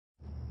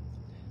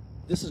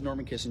This is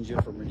Norman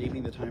Kissinger from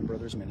Redeeming the Time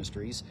Brothers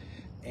Ministries,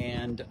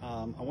 and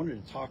I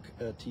wanted to talk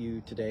to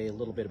you today a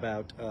little bit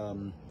about,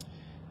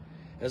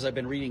 as I've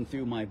been reading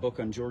through my book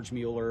on George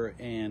Mueller,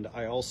 and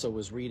I also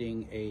was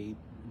reading a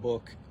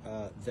book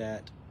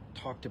that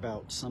talked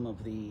about some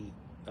of the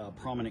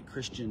prominent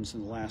Christians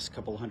in the last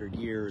couple hundred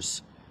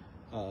years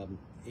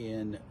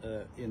in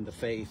the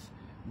faith,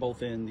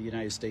 both in the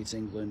United States,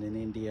 England, and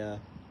India,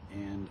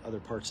 and other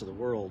parts of the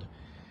world.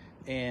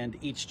 And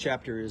each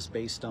chapter is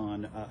based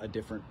on a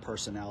different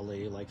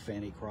personality, like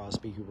Fanny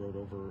Crosby, who wrote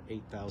over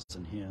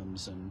 8,000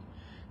 hymns,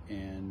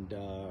 and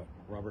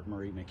Robert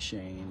Murray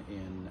McShane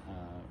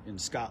in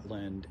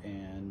Scotland,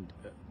 and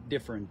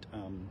different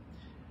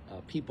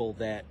people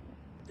that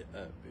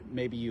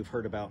maybe you've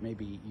heard about,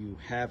 maybe you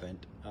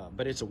haven't.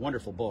 But it's a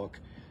wonderful book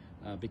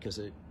because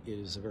it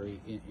is a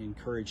very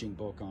encouraging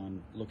book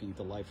on looking at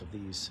the life of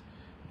these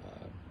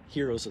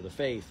heroes of the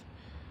faith,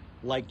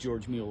 like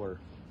George Mueller.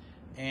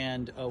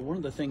 And one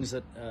of the things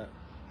that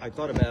I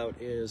thought about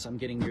is I'm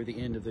getting near the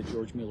end of the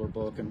George Mueller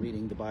book and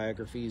reading the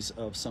biographies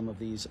of some of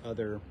these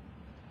other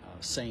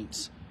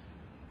saints,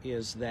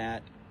 is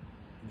that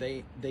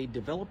they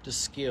developed a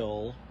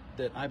skill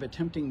that I've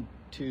attempting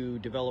to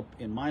develop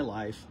in my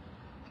life,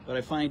 but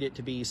I find it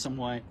to be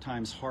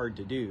sometimes hard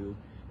to do.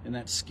 And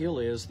that skill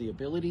is the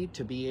ability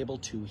to be able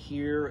to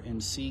hear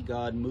and see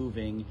God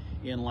moving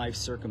in life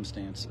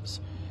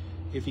circumstances.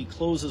 If he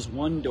closes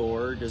one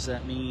door, does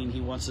that mean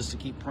he wants us to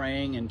keep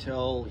praying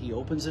until he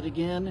opens it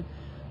again?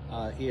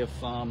 If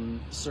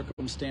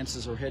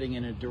circumstances are heading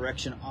in a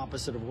direction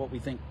opposite of what we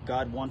think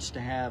God wants to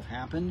have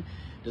happen,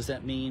 does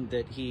that mean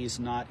that he's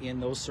not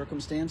in those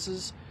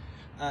circumstances?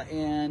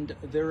 And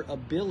their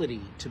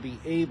ability to be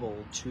able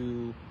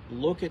to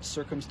look at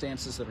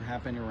circumstances that are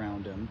happening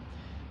around him,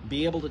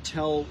 be able to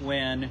tell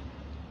when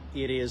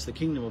it is the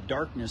kingdom of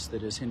darkness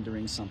that is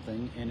hindering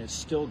something and it's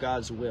still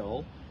God's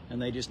will,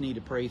 and they just need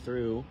to pray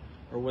through,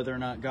 or whether or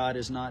not God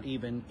is not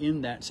even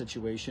in that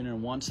situation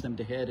and wants them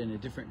to head in a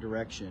different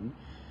direction.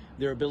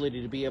 Their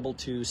ability to be able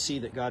to see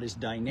that God is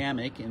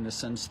dynamic in the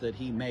sense that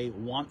he may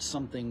want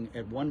something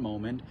at one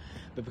moment,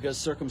 but because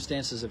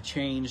circumstances have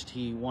changed,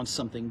 he wants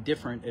something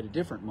different at a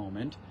different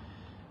moment.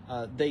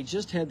 They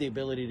just had the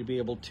ability to be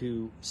able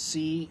to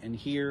see and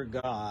hear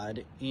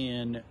God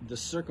in the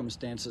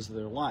circumstances of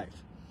their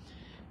life.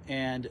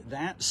 And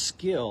that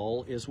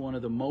skill is one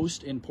of the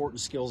most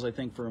important skills, I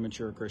think, for a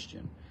mature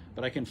Christian.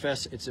 But I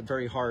confess it's a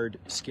very hard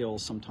skill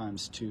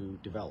sometimes to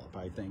develop.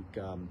 I think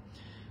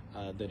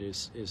that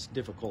is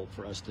difficult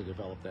for us to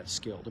develop that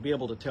skill, to be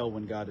able to tell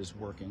when God is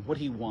working, what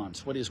he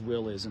wants, what his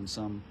will is in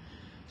some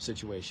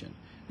situation.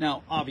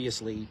 Now,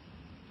 obviously,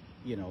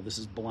 you know, this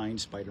is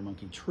blind spider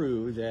monkey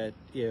true, that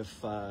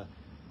if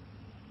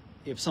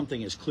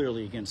something is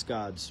clearly against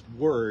God's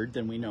word,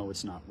 then we know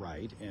it's not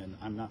right. And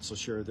I'm not so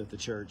sure that the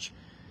church,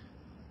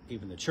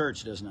 even the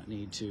church, does not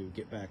need to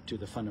get back to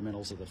the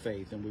fundamentals of the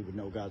faith, and we would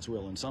know God's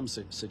will in some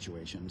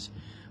situations.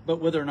 But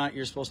whether or not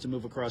you're supposed to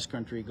move across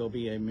country, go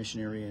be a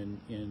missionary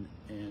in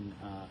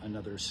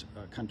another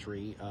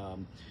country,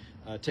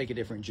 take a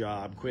different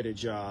job, quit a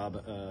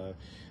job,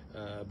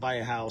 buy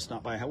a house,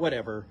 not buy a house,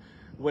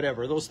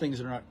 whatever, those things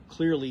that are not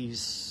clearly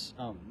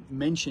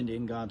mentioned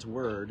in God's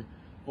word,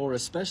 or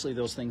especially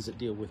those things that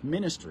deal with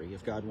ministry.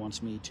 If God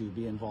wants me to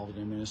be involved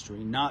in a ministry,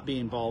 not be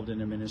involved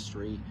in a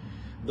ministry,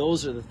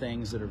 those are the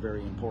things that are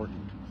very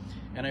important.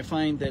 And I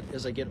find that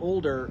as I get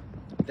older,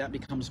 that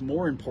becomes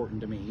more important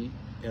to me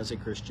as a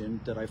Christian,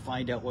 that I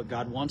find out what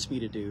God wants me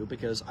to do,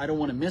 because I don't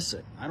want to miss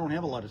it. I don't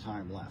have a lot of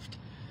time left.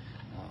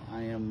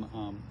 I am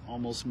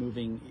almost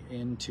moving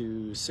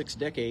into 6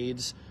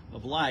 decades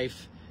of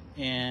life,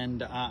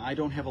 and I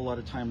don't have a lot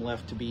of time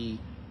left to be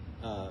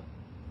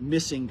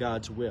missing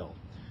God's will.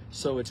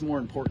 So it's more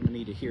important to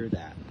me to hear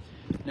that.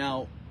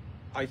 Now,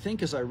 I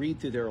think as I read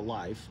through their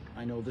life,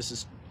 I know this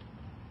is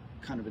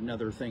kind of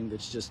another thing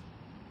that's just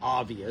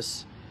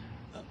obvious,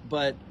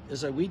 but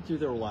as I read through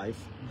their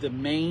life, the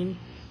main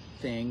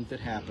thing that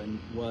happened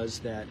was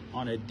that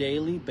on a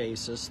daily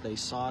basis, they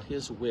sought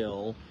his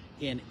will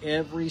in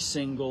every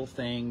single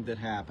thing that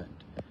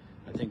happened.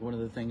 I think one of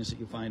the things that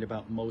you find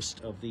about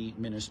most of the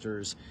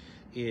ministers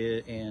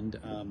and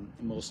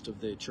most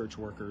of the church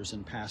workers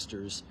and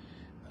pastors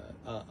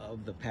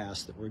of the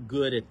past that were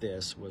good at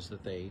this was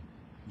that they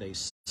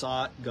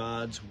sought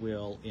God's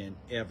will in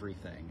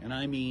everything. And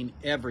I mean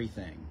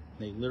everything.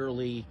 They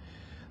literally,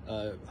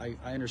 I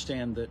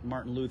understand that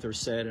Martin Luther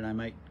said, and I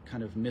might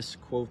kind of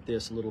misquote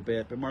this a little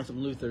bit, but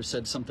Martin Luther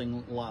said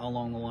something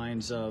along the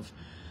lines of,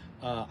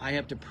 I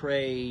have to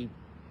pray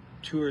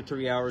 2 or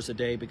 3 hours a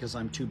day because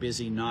I'm too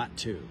busy not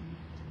to,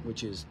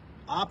 which is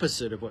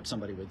opposite of what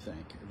somebody would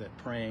think, that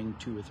praying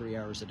 2 or 3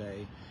 hours a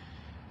day.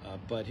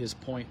 But his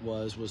point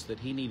was that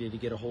he needed to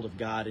get a hold of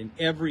God in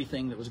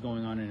everything that was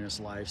going on in his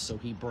life, so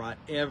he brought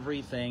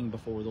everything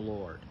before the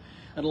Lord.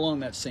 And along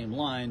that same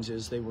lines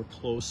is they were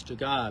close to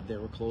God. They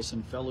were close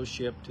in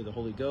fellowship to the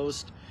Holy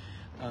Ghost,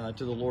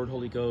 to the Lord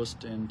Holy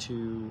Ghost, and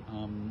to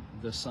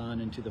the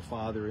Son and to the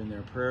Father in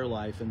their prayer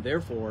life. And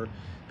therefore,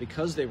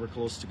 because they were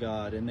close to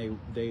God and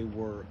they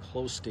were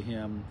close to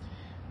him,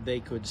 they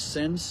could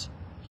sense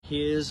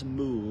his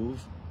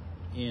move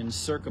in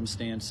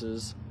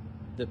circumstances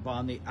that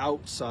on the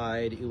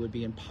outside it would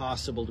be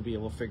impossible to be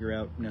able to figure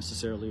out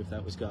necessarily if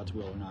that was God's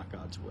will or not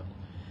God's will.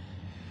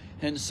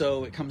 And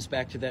so it comes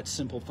back to that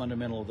simple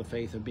fundamental of the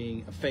faith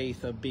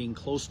of being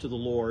close to the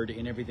Lord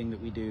in everything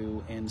that we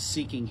do, and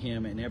seeking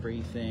him in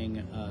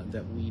everything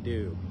that we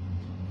do,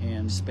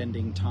 and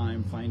spending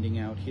time finding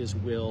out his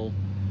will.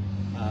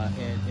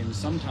 And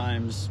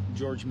sometimes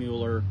George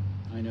Mueller,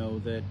 I know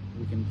that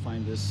we can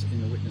find this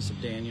in the witness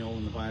of Daniel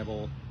in the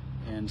Bible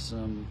and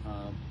some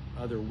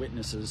other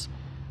witnesses,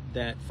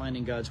 that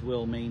finding God's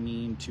will may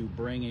mean to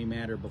bring a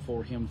matter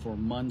before him for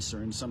months,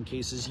 or in some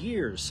cases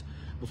years,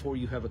 before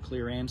you have a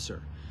clear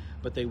answer.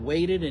 But they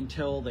waited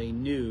until they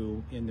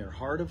knew in their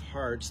heart of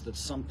hearts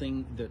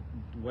that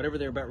whatever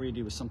they're about ready to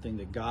do was something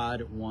that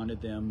God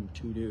wanted them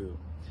to do.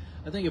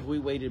 I think if we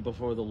waited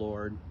before the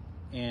Lord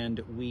and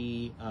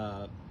we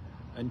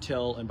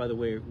and by the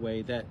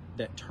way,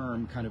 that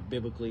term kind of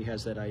biblically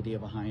has that idea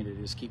behind it,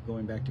 is keep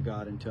going back to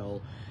God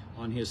until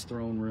on his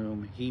throne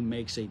room he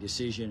makes a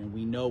decision and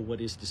we know what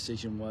his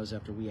decision was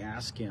after we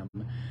ask him.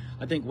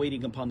 I think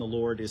waiting upon the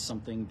Lord is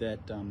something that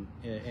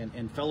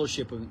and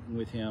fellowship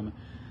with him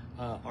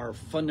are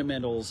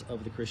fundamentals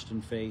of the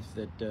Christian faith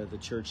that the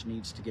church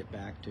needs to get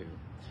back to.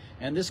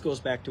 And this goes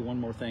back to one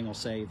more thing I'll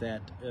say,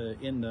 that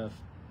in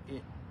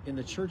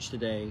the church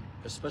today,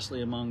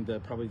 especially among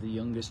probably the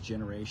youngest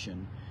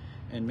generation,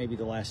 and maybe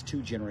the last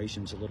two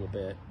generations a little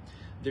bit,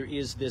 there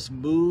is this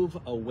move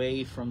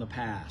away from the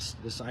past,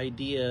 this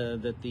idea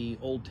that the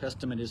Old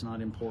Testament is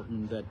not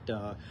important,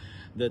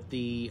 that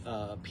the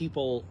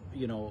people,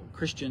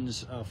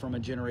 Christians from a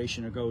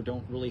generation ago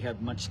don't really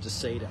have much to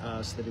say to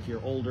us, that if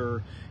you're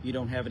older, you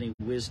don't have any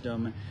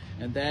wisdom.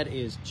 And that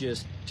is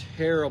just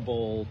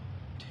terrible,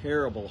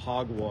 terrible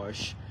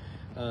hogwash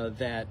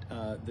that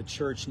the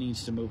church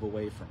needs to move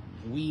away from.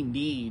 We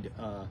need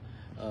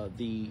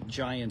the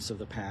giants of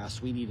the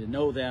past. We need to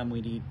know them.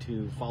 We need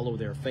to follow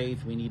their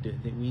faith. We need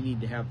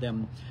to have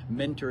them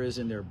mentors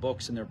in their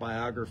books and their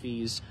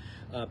biographies,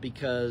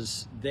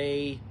 because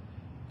they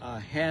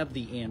have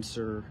the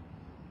answer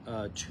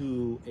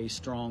to a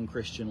strong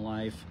Christian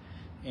life,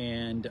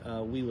 and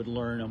we would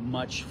learn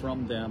much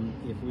from them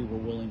if we were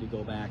willing to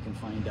go back and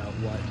find out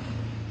what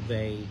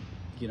they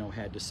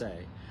had to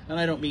say. And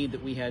I don't mean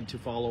that we had to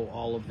follow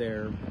all of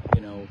their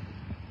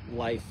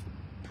life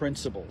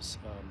principles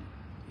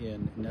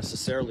in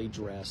necessarily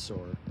dress,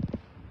 or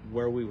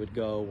where we would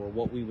go, or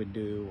what we would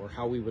do, or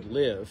how we would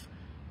live,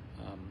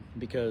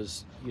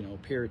 because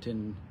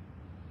Puritan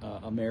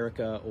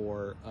America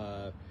or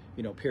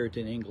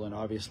Puritan England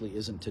obviously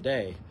isn't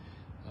today,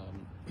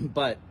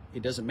 but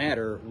it doesn't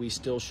matter. We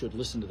still should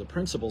listen to the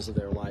principles of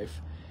their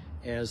life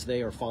as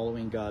they are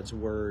following God's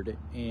word,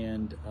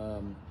 and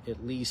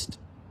at least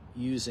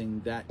using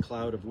that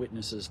cloud of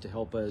witnesses to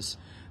help us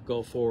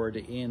go forward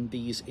in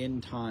these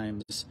end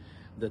times,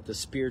 that the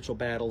spiritual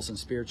battles and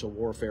spiritual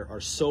warfare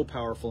are so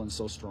powerful and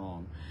so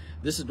strong.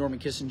 This is Norman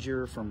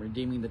Kissinger from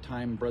Redeeming the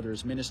Time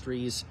Brothers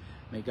Ministries.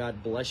 May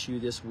God bless you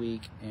this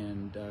week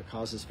and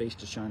cause his face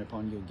to shine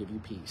upon you and give you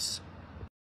peace.